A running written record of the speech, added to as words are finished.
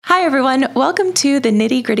Hi, everyone. Welcome to the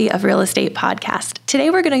Nitty Gritty of Real Estate podcast. Today,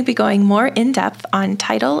 we're going to be going more in depth on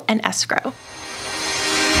title and escrow.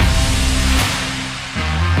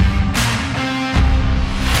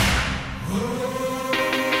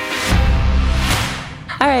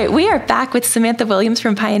 All right, we are back with Samantha Williams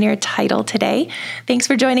from Pioneer Title today. Thanks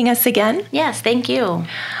for joining us again. Yes, thank you.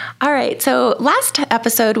 All right, so last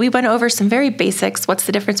episode, we went over some very basics. What's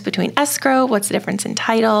the difference between escrow? What's the difference in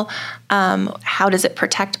title? How does it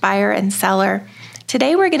protect buyer and seller?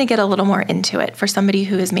 Today, we're going to get a little more into it for somebody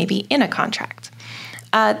who is maybe in a contract.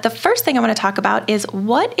 The first thing I want to talk about is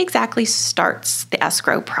what exactly starts the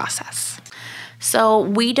escrow process? So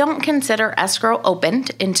we don't consider escrow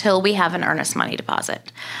opened until we have an earnest money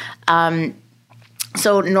deposit.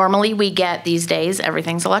 So normally we get these days,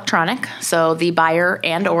 everything's electronic. So the buyer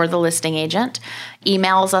and or the listing agent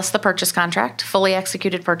emails us the purchase contract, fully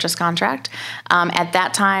executed purchase contract. At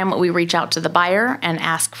that time, we reach out to the buyer and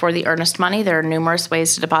ask for the earnest money. There are numerous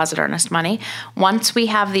ways to deposit earnest money. Once we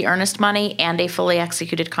have the earnest money and a fully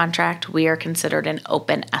executed contract, we are considered an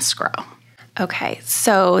open escrow. Okay,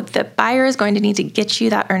 so the buyer is going to need to get you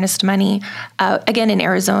that earnest money. Again, in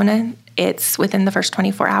Arizona, it's within the first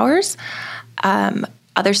 24 hours.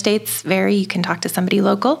 Other states vary. You can talk to somebody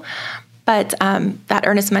local. But that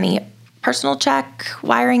earnest money, personal check,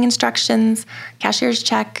 wiring instructions, cashier's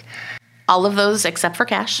check. All of those, except for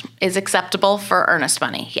cash, is acceptable for earnest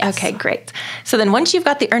money, yes. Okay, great. So then once you've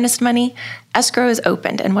got the earnest money, escrow is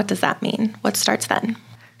opened. And what does that mean? What starts then?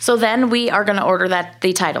 So then we are going to order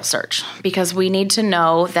the title search because we need to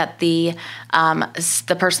know that the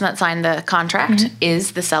person that signed the contract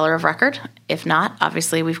is the seller of record. If not,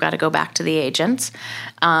 obviously we've got to go back to the agents.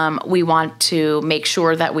 We want to make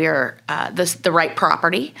sure that we are the right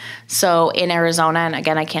property. So in Arizona, and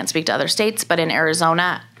again, I can't speak to other states, but in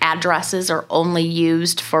Arizona, addresses are only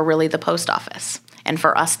used for really the post office and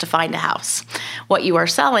for us to find a house. What you are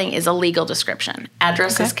selling is a legal description.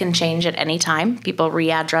 Addresses can change at any time. People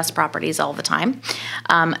readdress properties all the time.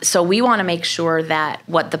 So we want to make sure that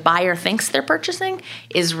what the buyer thinks they're purchasing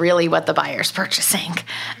is really what the buyer's purchasing.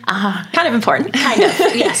 Kind of important. Kind of,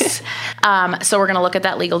 yes. So we're going to look at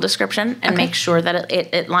that legal description and make sure that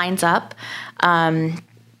it lines up.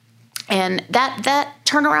 And that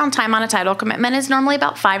turnaround time on a title commitment is normally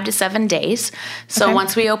about 5 to 7 days. So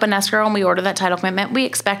once we open escrow and we order that title commitment, we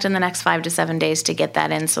expect in the next 5 to 7 days to get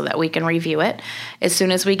that in so that we can review it. As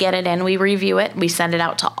soon as we get it in, we review it. We send it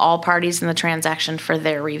out to all parties in the transaction for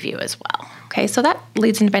their review as well. Okay, so that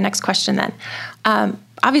leads into my next question then.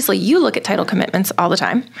 Obviously, you look at title commitments all the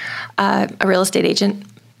time. A real estate agent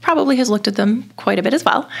probably has looked at them quite a bit as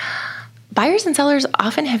well. Buyers and sellers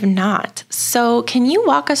often have not. So can you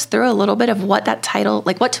walk us through a little bit of what that title,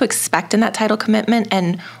 like what to expect in that title commitment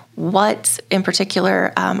and what in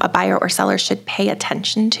particular a buyer or seller should pay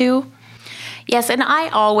attention to? Yes, and I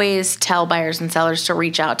always tell buyers and sellers to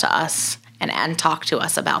reach out to us and talk to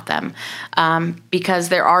us about them because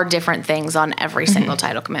there are different things on every single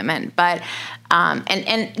title commitment. But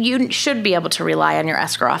and you should be able to rely on your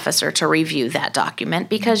escrow officer to review that document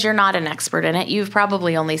because you're not an expert in it. You've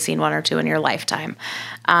probably only seen one or two in your lifetime.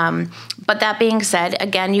 But that being said,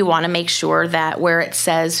 again, you want to make sure that where it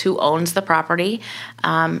says who owns the property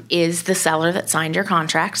is the seller that signed your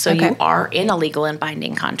contract. So you are in a legal and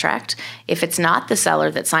binding contract. If it's not the seller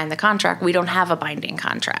that signed the contract, we don't have a binding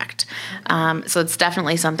contract. So it's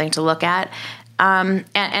definitely something to look at.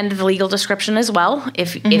 And the legal description as well.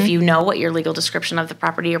 If you know what your legal description of the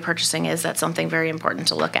property you're purchasing is, that's something very important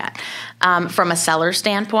to look at. From a seller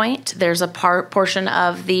standpoint, there's a portion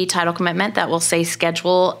of the title commitment that will say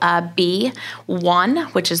Schedule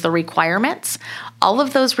B1, which is the requirements. All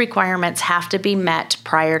of those requirements have to be met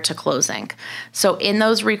prior to closing. So in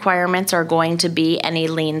those requirements are going to be any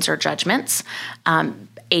liens or judgments.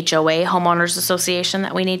 HOA, homeowners association,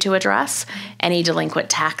 that we need to address, any delinquent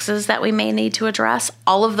taxes that we may need to address.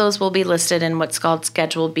 All of those will be listed in what's called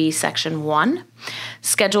Schedule B Section 1.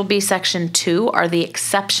 Schedule B Section 2 are the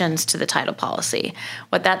exceptions to the title policy.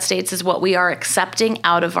 What that states is what we are accepting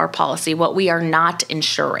out of our policy, what we are not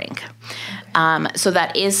insuring. So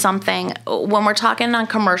that is something, when we're talking on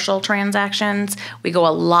commercial transactions, we go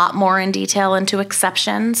a lot more in detail into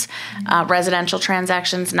exceptions. Residential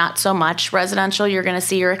transactions, not so much. Residential, you're going to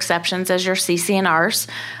see your exceptions as your CC&Rs.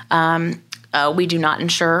 We do not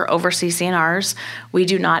insure over CC&Rs. We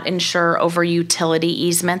do not insure over utility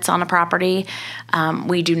easements on a property.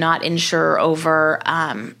 We do not insure over,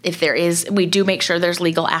 if there is, we do make sure there's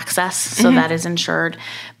legal access, so that is insured.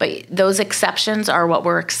 But those exceptions are what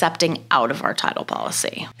we're accepting out of our title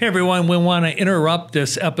policy. Hey everyone, we want to interrupt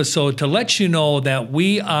this episode to let you know that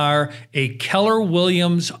we are a Keller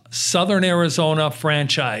Williams Southern Arizona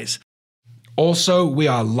franchise. Also, we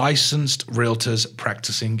are licensed realtors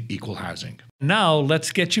practicing equal housing. Now,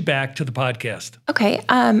 let's get you back to the podcast. Okay,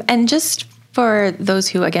 and just for those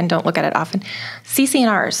who, again, don't look at it often,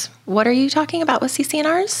 CC&Rs. What are you talking about with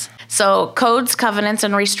CC&Rs? So codes, covenants,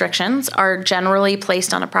 and restrictions are generally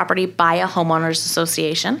placed on a property by a homeowners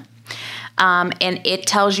association. And it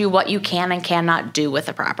tells you what you can and cannot do with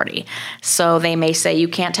a property. So they may say you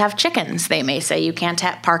can't have chickens. They may say you can't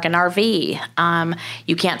park an RV.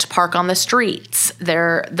 You can't park on the streets.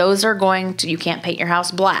 Those are going to, you can't paint your house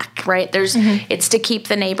black, right? It's to keep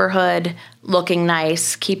the neighborhood looking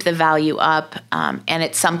nice, keep the value up, and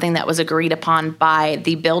it's something that was agreed upon by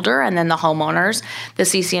the builder and then the homeowners. The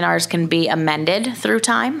CC&Rs can be amended through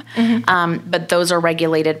time, but those are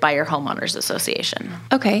regulated by your homeowners association.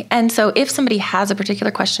 Okay, and so if somebody has a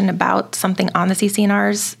particular question about something on the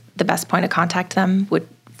CC&Rs, the best point of contact would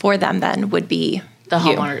be the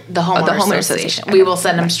homeowner association. Okay. We will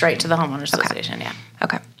send them straight to the homeowner association. Yeah.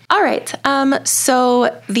 Okay. All right.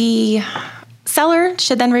 So the seller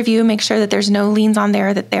should then review, make sure that there's no liens on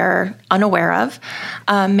there that they're unaware of.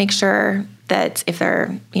 Make sure that if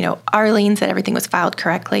there are liens, that everything was filed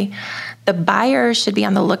correctly. The buyer should be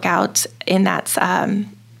on the lookout in that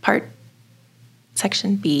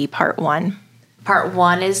section B, part 1. Part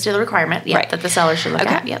 1 is the requirement, right, that the seller should look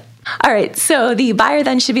at. Yep. All right. So the buyer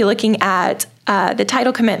then should be looking at the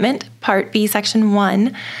title commitment, Part B, Section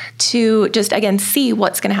 1, to just, again, see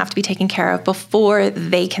what's going to have to be taken care of before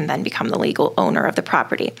they can then become the legal owner of the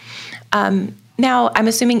property. Now, I'm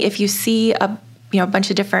assuming if you see a bunch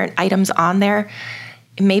of different items on there,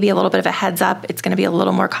 it may be a little bit of a heads up. It's going to be a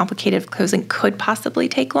little more complicated. Closing could possibly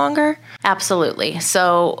take longer. Absolutely.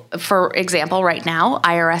 So, for example, right now,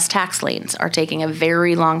 IRS tax liens are taking a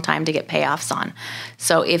very long time to get payoffs on.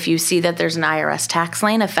 So if you see that there's an IRS tax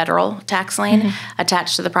lien, a federal tax lien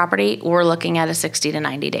attached to the property, we're looking at a 60 to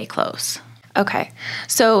 90-day close. Okay.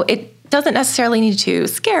 So it doesn't necessarily need to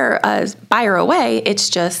scare a buyer away. It's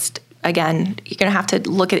just, again, you're going to have to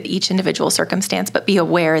look at each individual circumstance, but be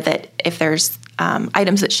aware that if there's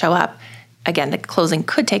items that show up, again, the closing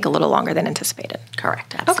could take a little longer than anticipated.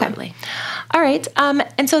 Correct. Absolutely. Okay. All right.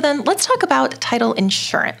 And so then let's talk about title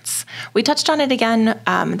insurance. We touched on it again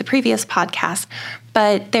in the previous podcast,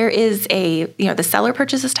 but there is the seller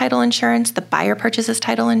purchases title insurance, the buyer purchases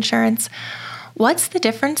title insurance. What's the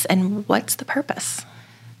difference and what's the purpose?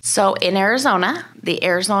 So in Arizona, the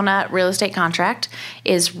Arizona real estate contract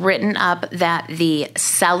is written up that the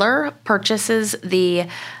seller purchases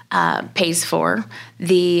pays for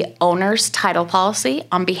the owner's title policy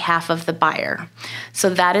on behalf of the buyer. So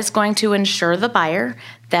that is going to ensure the buyer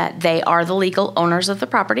that they are the legal owners of the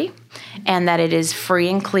property and that it is free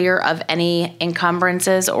and clear of any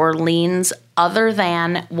encumbrances or liens other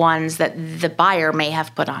than ones that the buyer may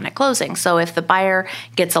have put on at closing. So if the buyer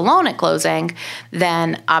gets a loan at closing,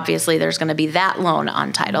 then obviously there's going to be that loan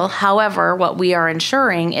on title. However, what we are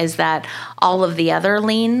ensuring is that all of the other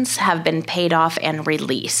liens have been paid off and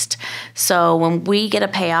released. So when we get a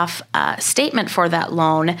payoff statement for that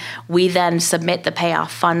loan, we then submit the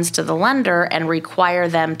payoff funds to the lender and require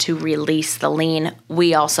them to release the lien.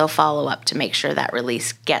 We also follow up to make sure that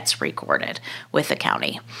release gets recorded with the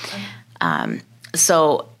county.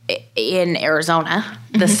 So in Arizona,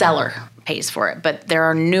 the seller pays for it, but there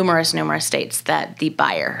are numerous states that the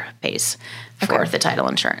buyer pays for the title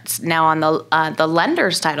insurance. Now, on the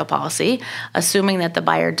lender's title policy, assuming that the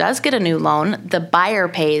buyer does get a new loan, the buyer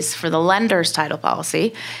pays for the lender's title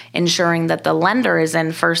policy, ensuring that the lender is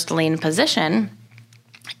in first lien position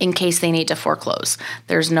in case they need to foreclose.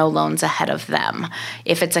 There's no loans ahead of them.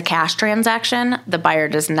 If it's a cash transaction, the buyer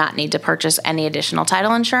does not need to purchase any additional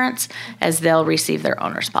title insurance as they'll receive their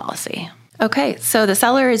owner's policy. Okay, so the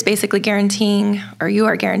seller is basically guaranteeing, or you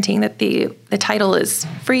are guaranteeing, that the title is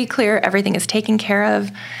free, clear, everything is taken care of,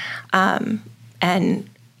 and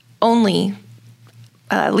only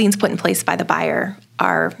liens put in place by the buyer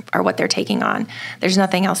are what they're taking on. There's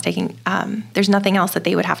nothing else there's nothing else that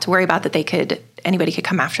they would have to worry about that anybody could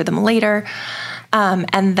come after them later.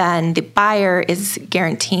 And then the buyer is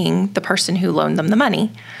guaranteeing the person who loaned them the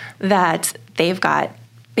money that they've got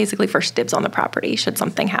basically first dibs on the property should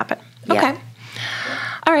something happen. Yeah. Okay.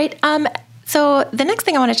 All right. So the next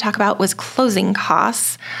thing I want to talk about was closing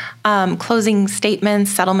costs. Closing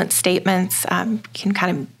statements, settlement statements can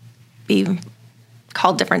kind of be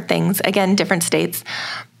called different things, again, different states.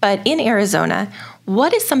 But in Arizona,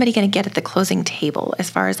 what is somebody going to get at the closing table as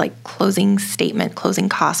far as like closing statement, closing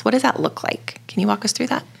costs? What does that look like? Can you walk us through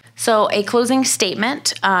that? So a closing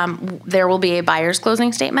statement, there will be a buyer's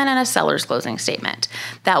closing statement and a seller's closing statement.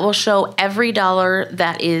 That will show every dollar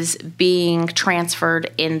that is being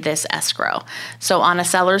transferred in this escrow. So on a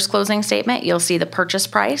seller's closing statement, you'll see the purchase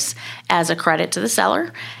price as a credit to the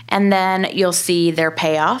seller, and then you'll see their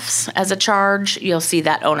payoffs as a charge. You'll see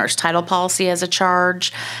that owner's title policy as a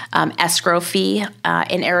charge. Escrow fee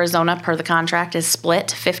in Arizona per the contract is split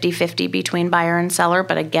 50-50 between buyer and seller,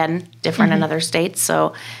 but again, different in other states.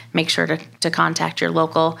 So make sure to contact your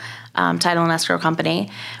local title and escrow company.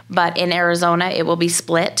 But in Arizona, it will be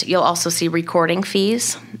split. You'll also see recording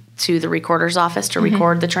fees to the recorder's office to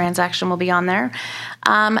record the transaction will be on there.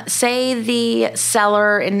 Say the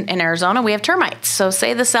seller in Arizona, we have termites. So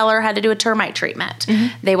say the seller had to do a termite treatment.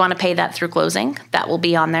 They want to pay that through closing. That will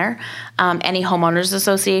be on there. Any homeowners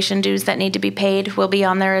association dues that need to be paid will be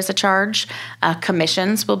on there as a charge.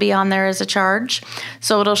 Commissions will be on there as a charge.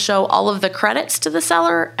 So it'll show all of the credits to the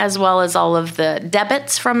seller as well as all of the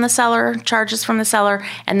debits from the seller, charges from the seller,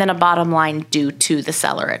 and then a bottom line due to the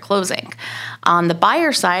seller at closing. On the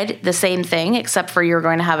buyer side, the same thing, except for you're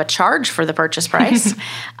going to have a charge for the purchase price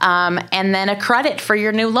and then a credit for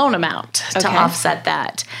your new loan amount to offset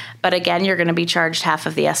that. But again, you're going to be charged half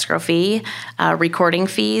of the escrow fee, recording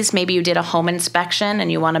fees. Maybe you did a home inspection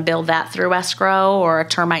and you want to bill that through escrow, or a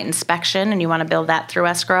termite inspection and you want to bill that through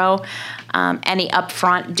escrow. Any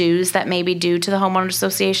upfront dues that may be due to the homeowners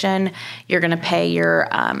association, you're going to pay your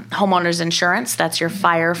homeowner's insurance. That's your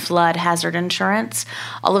fire, flood, hazard insurance.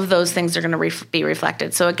 All of those things are going to be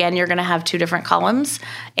reflected. So again, you're going to have two different columns,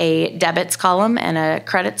 a debits column and a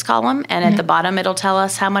credits column. And at the bottom, it'll tell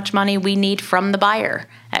us how much money we need from the buyer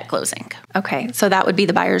at closing. Okay, so that would be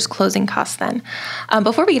the buyer's closing costs then.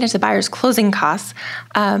 Before we get into the buyer's closing costs,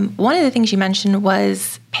 one of the things you mentioned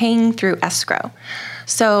was paying through escrow.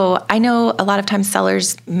 So I know a lot of times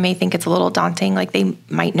sellers may think it's a little daunting, like they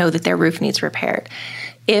might know that their roof needs repaired.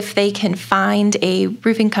 If they can find a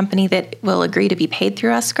roofing company that will agree to be paid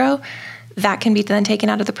through escrow, that can be then taken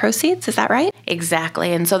out of the proceeds. Is that right?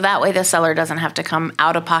 Exactly. And so that way the seller doesn't have to come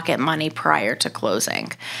out of pocket money prior to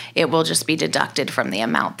closing. It will just be deducted from the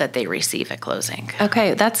amount that they receive at closing.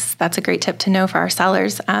 Okay, that's a great tip to know for our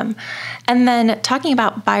sellers. And then talking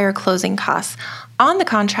about buyer closing costs. On the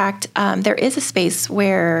contract, there is a space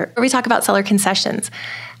where we talk about seller concessions.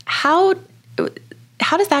 How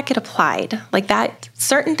does that get applied? Like that,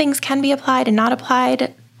 certain things can be applied and not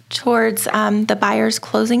applied towards the buyer's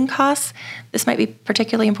closing costs. This might be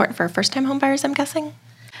particularly important for first-time home buyers, I'm guessing.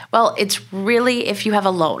 Well, it's really if you have a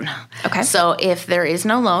loan. Okay. So if there is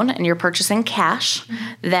no loan and you're purchasing cash,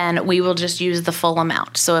 then we will just use the full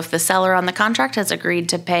amount. So if the seller on the contract has agreed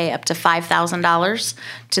to pay up to $5,000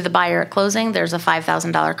 to the buyer at closing, there's a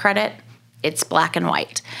 $5,000 credit. It's black and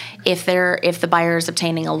white. If the buyer is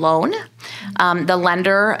obtaining a loan, the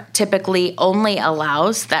lender typically only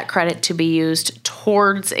allows that credit to be used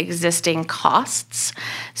towards existing costs.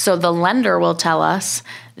 So the lender will tell us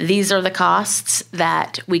these are the costs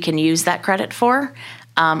that we can use that credit for,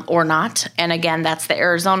 or not. And again, that's the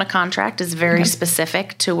Arizona contract is very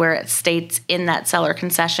specific to where it states in that seller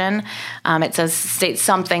concession. It states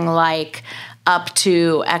something like up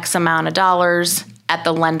to X amount of dollars at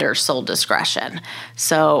the lender's sole discretion.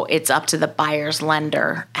 So it's up to the buyer's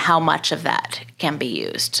lender how much of that can be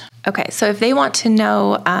used. Okay, so if they want to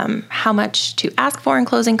know how much to ask for in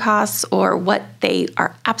closing costs or what they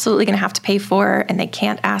are absolutely going to have to pay for and they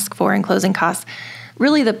can't ask for in closing costs,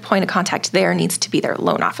 really the point of contact there needs to be their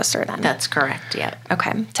loan officer then. That's correct, yeah.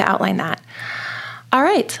 Okay, to outline that. All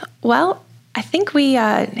right, well, I think we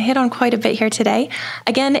hit on quite a bit here today.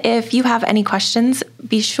 Again, if you have any questions,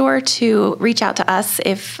 be sure to reach out to us.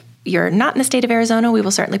 If you're not in the state of Arizona, we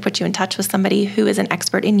will certainly put you in touch with somebody who is an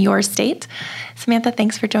expert in your state. Samantha,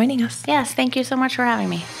 thanks for joining us. Yes, thank you so much for having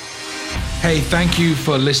me. Hey, thank you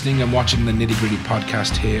for listening and watching the Nitty Gritty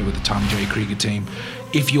podcast here with the Tom J. Krieger team.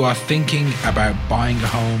 If you are thinking about buying a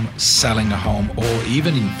home, selling a home, or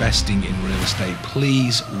even investing in real estate,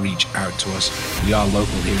 please reach out to us. We are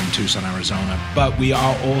local here in Tucson, Arizona, but we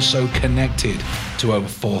are also connected to over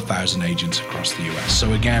 4,000 agents across the US.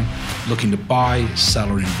 So again, looking to buy,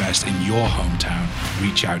 sell, or invest in your hometown,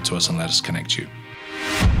 reach out to us and let us connect you.